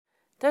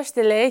Touch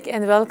the Lake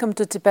and welcome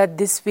to Tibet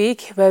this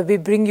week, where we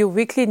bring you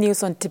weekly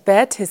news on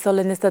Tibet, His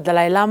Holiness the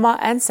Dalai Lama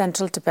and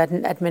Central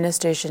Tibetan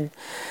Administration.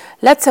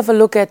 Let's have a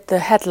look at the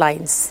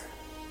headlines.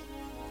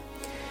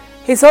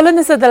 His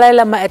Holiness the Dalai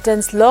Lama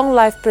attends long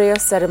life prayer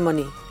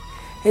ceremony.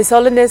 His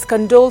Holiness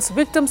condoles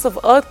victims of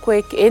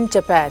earthquake in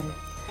Japan.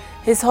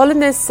 His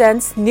Holiness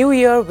sends New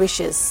Year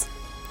wishes.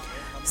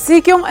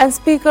 Sikyong and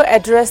Speaker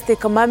addressed the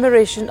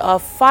commemoration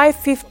of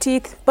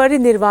 550th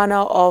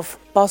Parinirvana of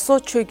Paso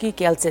Chogi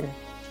Gyaltsen.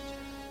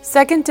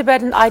 Second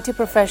Tibetan IT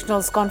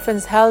Professionals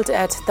Conference held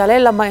at Dalai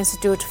Lama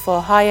Institute for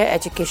Higher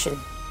Education.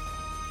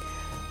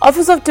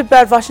 Office of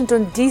Tibet,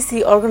 Washington,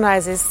 D.C.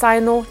 organizes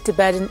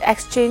Sino-Tibetan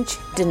Exchange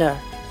Dinner.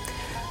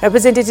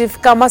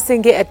 Representative Kama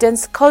Singhe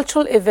attends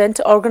cultural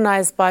event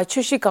organized by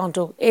Chushi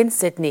Kanto in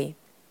Sydney.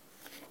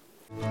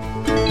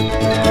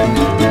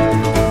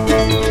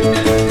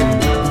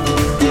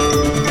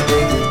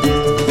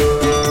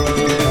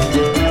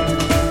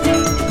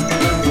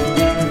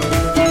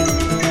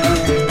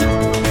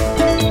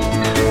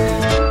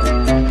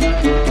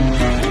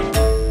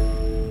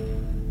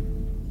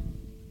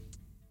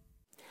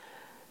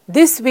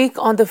 This week,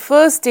 on the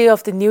first day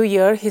of the new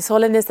year, His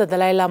Holiness the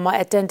Dalai Lama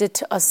attended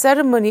a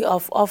ceremony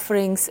of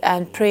offerings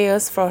and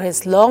prayers for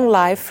his long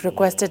life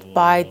requested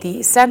by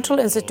the Central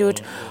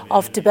Institute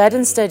of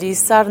Tibetan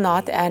Studies,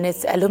 Sarnath, and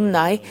its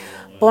alumni,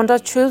 Bonda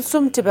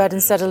Chulsum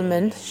Tibetan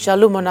Settlement,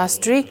 Shalu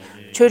Monastery,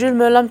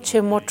 Chodulmelam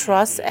Chemo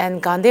Trust,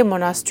 and Gandhi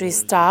Monastery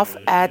staff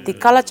at the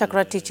Kala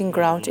Chakra Teaching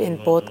Ground in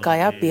Bodh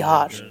Gaya,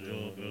 Bihar.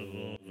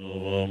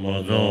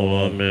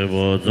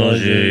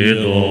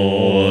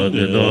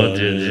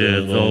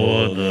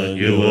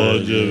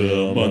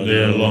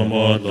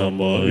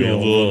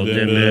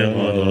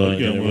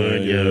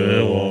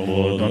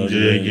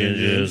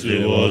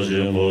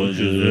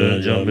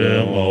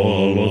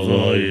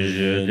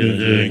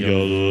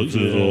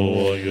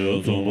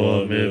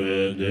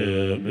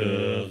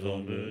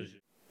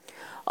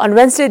 On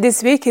Wednesday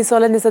this week, His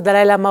Holiness the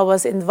Dalai Lama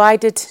was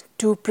invited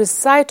to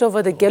preside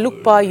over the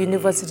Gelugpa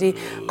University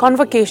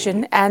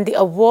convocation and the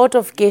award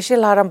of Geshe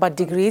Laramba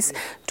degrees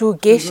to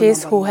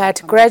Geshes who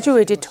had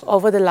graduated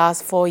over the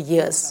last 4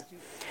 years.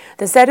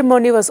 The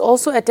ceremony was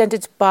also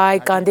attended by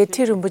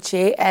Gandeti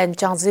Rinpoche and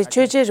Changze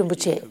Choje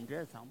Rinpoche.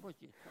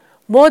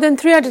 More than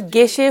 300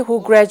 Geshe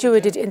who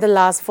graduated in the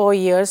last 4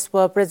 years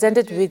were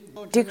presented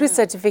with degree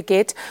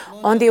certificate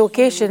on the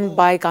occasion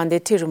by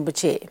Gandeti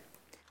Rinpoche.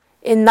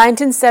 In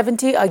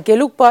 1970, a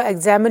Gelugpa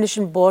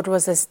examination board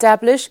was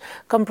established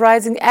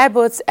comprising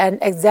abbots and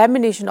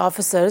examination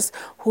officers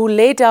who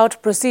laid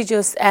out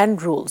procedures and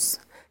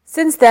rules.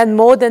 Since then,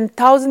 more than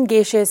 1,000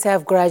 Geshes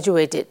have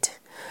graduated.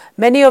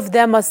 Many of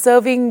them are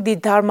serving the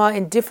Dharma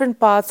in different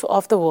parts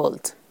of the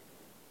world.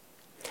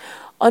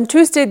 On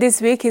Tuesday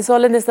this week, His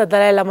Holiness the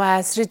Dalai Lama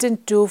has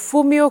written to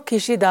Fumio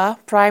Kishida,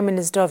 Prime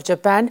Minister of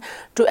Japan,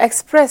 to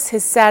express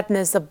his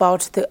sadness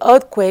about the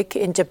earthquake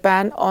in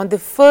Japan on the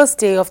first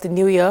day of the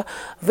new year,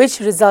 which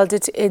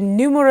resulted in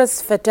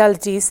numerous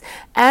fatalities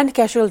and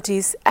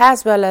casualties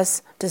as well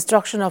as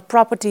destruction of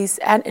properties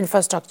and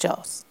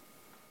infrastructures.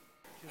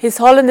 His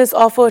Holiness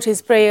offered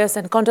his prayers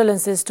and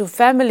condolences to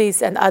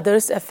families and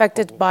others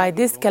affected by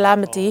this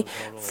calamity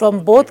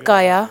from Bodh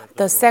Gaya,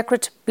 the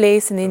sacred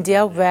place in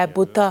India where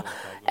Buddha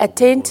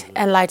attained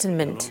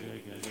enlightenment.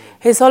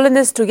 His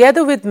Holiness,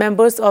 together with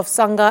members of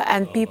Sangha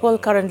and people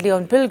currently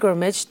on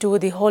pilgrimage to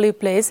the holy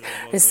place,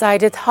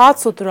 recited Heart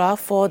Sutra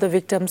for the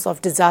victims of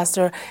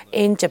disaster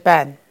in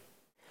Japan.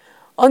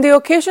 On the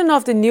occasion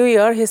of the New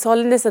Year, His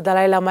Holiness the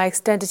Dalai Lama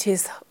extended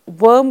his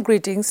warm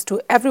greetings to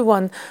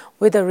everyone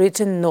with a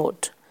written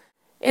note.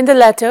 In the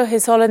letter,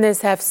 His Holiness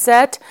have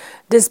said,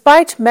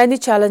 despite many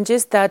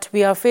challenges that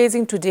we are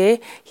facing today,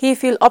 he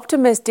feels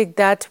optimistic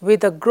that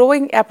with a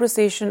growing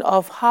appreciation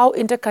of how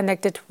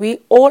interconnected we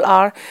all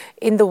are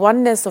in the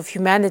oneness of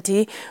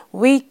humanity,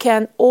 we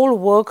can all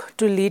work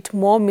to lead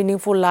more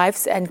meaningful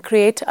lives and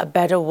create a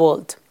better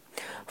world.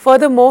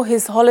 Furthermore,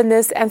 His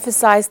Holiness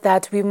emphasized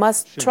that we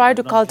must try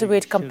to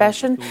cultivate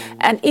compassion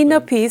and inner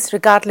peace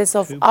regardless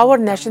of our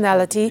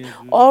nationality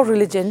or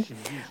religion.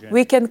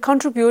 We can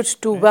contribute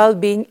to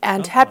well-being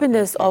and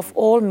happiness of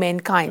all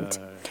mankind.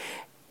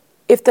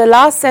 If the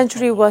last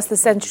century was the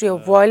century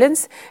of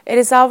violence, it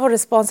is our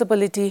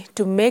responsibility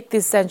to make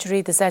this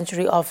century the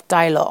century of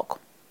dialogue.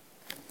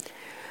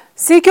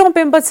 Sikyong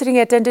Pimpat Sring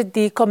attended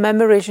the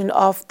commemoration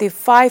of the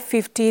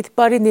 550th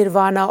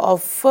Parinirvana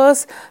of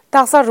first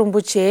Taksa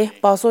Rinpoche,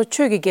 Paso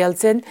Chogi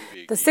Gyaltsen,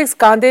 the sixth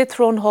Gandhi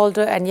throne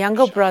holder and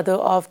younger brother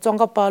of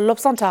Tsongkhapa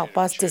Lobsang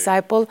Thakpa's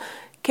disciple,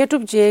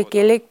 Ketubje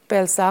Gelek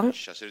Pelsang,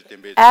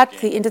 at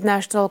the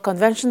International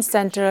Convention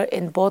Center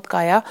in Bodh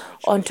Gaya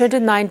on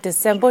 29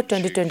 December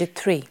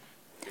 2023.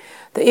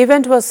 The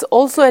event was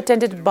also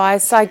attended by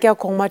Sakya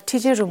Kongma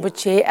Tijin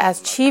Rinpoche as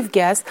chief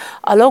guest,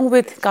 along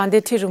with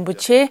Gandeti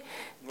Rinpoche,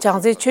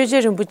 Changze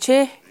Choje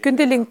Rinpoche,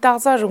 Kundiling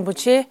Taksa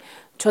Rinpoche,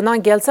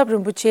 Chonang Gyaltsab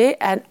Rinpoche,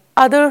 and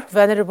other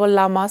venerable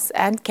lamas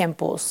and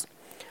kempos.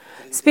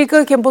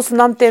 Speaker Kempo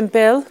Sunam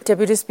Tempel,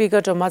 Deputy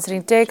Speaker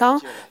Tomasring Tekang,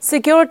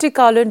 Security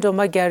Kalun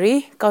Doma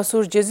Gary,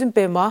 Kasur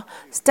Jizimpema,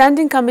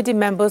 Standing Committee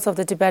members of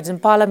the Tibetan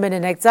Parliament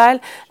in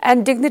exile,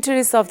 and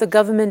dignitaries of the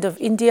Government of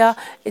India,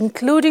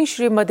 including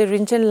Srimati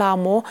Rinchen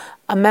Lamo,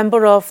 a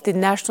member of the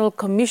National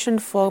Commission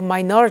for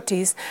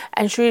Minorities,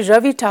 and Sri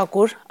Ravi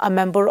Thakur, a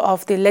member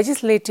of the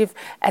Legislative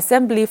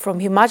Assembly from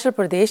Himachal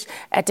Pradesh,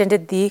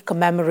 attended the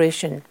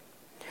commemoration.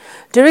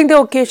 During the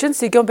occasion,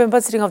 Sigyong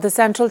Pempa Sering of the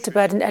Central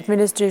Tibetan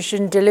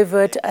Administration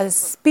delivered a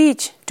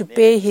speech to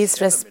pay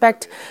his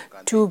respect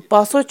to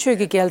Baso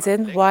Chogi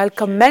Gelsen while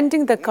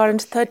commending the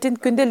current 13th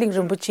Kundeling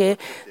Rinpoche,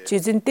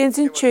 Jizin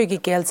Tenzin Chogi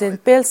Gelsen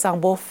Pel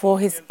Sangbo, for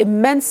his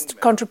immense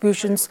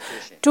contributions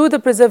to the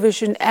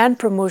preservation and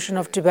promotion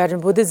of Tibetan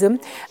Buddhism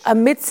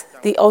amidst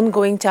the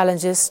ongoing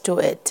challenges to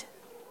it.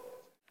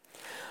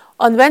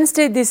 On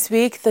Wednesday this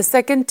week, the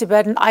second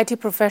Tibetan IT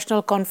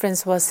Professional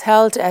Conference was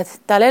held at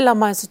Dalai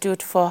Lama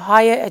Institute for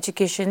Higher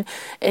Education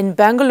in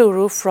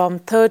Bengaluru from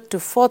 3rd to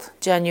 4th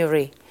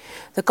January.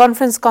 The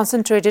conference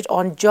concentrated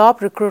on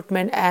job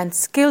recruitment and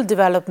skill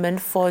development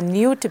for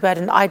new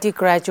Tibetan IT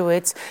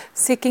graduates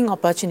seeking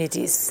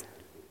opportunities.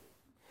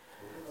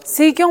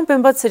 Sigyong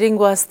Pempa Sering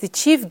was the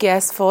chief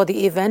guest for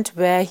the event,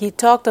 where he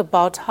talked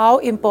about how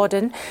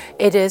important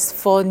it is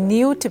for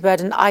new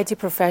Tibetan IT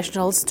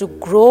professionals to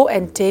grow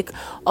and take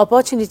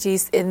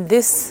opportunities in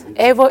this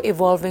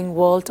ever-evolving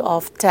world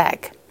of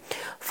tech.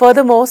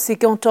 Furthermore,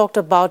 Sigyong talked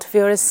about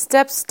various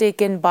steps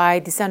taken by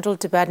the Central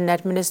Tibetan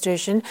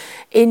Administration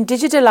in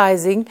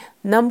digitalizing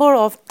number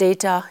of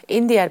data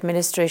in the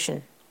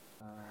administration.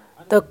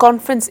 The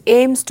conference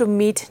aims to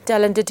meet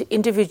talented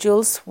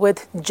individuals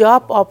with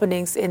job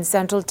openings in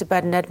Central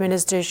Tibetan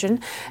Administration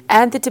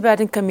and the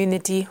Tibetan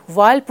community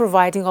while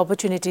providing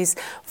opportunities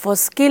for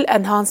skill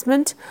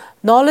enhancement,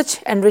 knowledge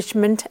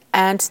enrichment,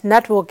 and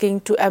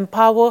networking to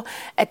empower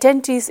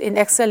attendees in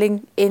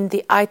excelling in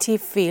the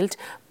IT field,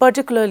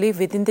 particularly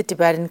within the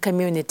Tibetan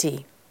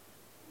community.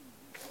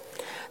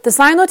 The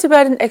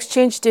Sino-Tibetan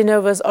Exchange Dinner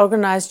was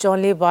organized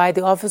jointly by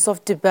the Office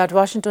of Tibet,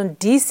 Washington,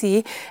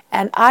 D.C.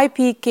 and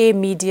IPK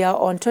Media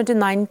on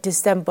 29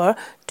 December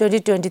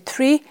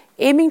 2023,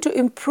 aiming to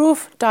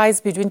improve ties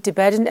between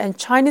Tibetan and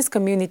Chinese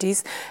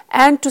communities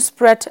and to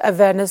spread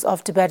awareness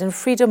of Tibetan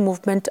freedom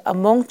movement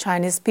among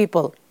Chinese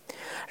people.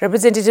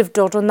 Representative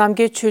Dr.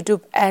 Namgyel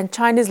Chudup and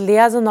Chinese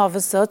liaison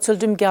officer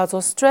Tsuldum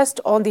Gyaltso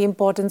stressed on the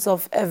importance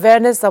of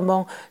awareness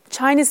among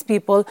Chinese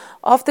people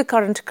of the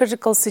current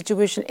critical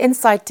situation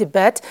inside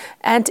Tibet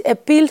and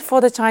appealed for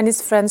the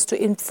Chinese friends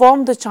to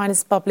inform the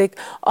Chinese public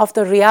of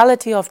the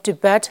reality of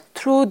Tibet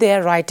through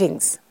their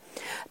writings.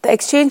 The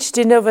exchange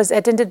dinner was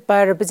attended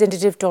by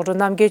Representative Dr.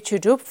 Namgyel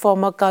Chudup,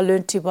 former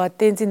Kalun Tiwa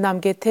Tenzin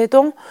Namgyel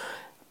Thedong,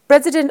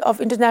 President of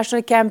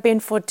International Campaign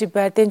for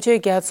Tibet Tenche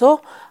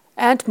Gyaltso,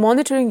 and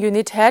Monitoring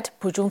Unit Head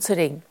Pujung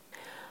Sering.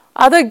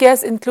 Other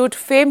guests include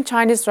famed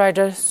Chinese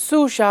writer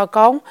Su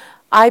Xiaokong,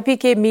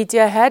 IPK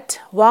Media Head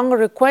Wang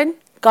Riquen,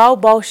 Gao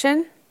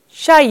Baoshen,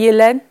 Sha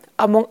Yilen,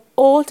 among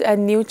old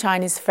and new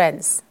Chinese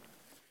friends.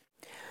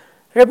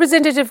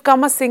 Representative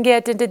Kama Singhe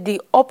attended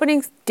the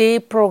opening day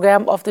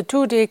program of the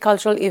two-day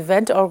cultural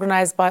event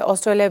organized by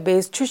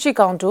Australia-based Chushi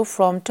Kauntu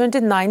from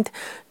 29th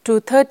to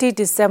 30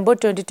 December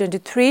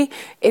 2023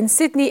 in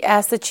Sydney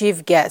as the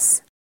chief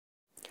guest.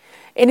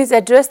 In his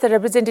address, the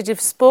representative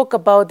spoke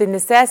about the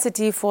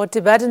necessity for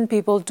Tibetan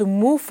people to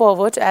move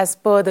forward as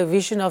per the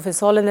vision of His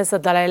Holiness the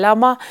Dalai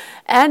Lama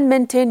and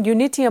maintain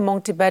unity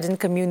among Tibetan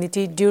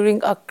community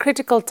during a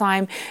critical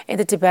time in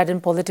the Tibetan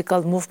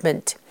political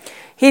movement.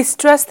 He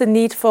stressed the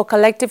need for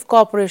collective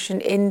cooperation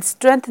in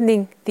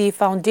strengthening the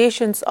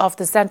foundations of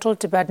the Central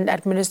Tibetan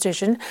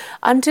Administration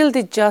until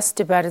the just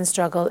Tibetan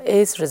struggle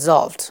is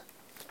resolved.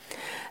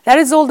 That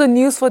is all the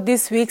news for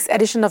this week's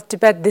edition of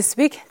Tibet This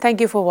Week.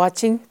 Thank you for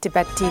watching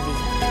Tibet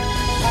TV.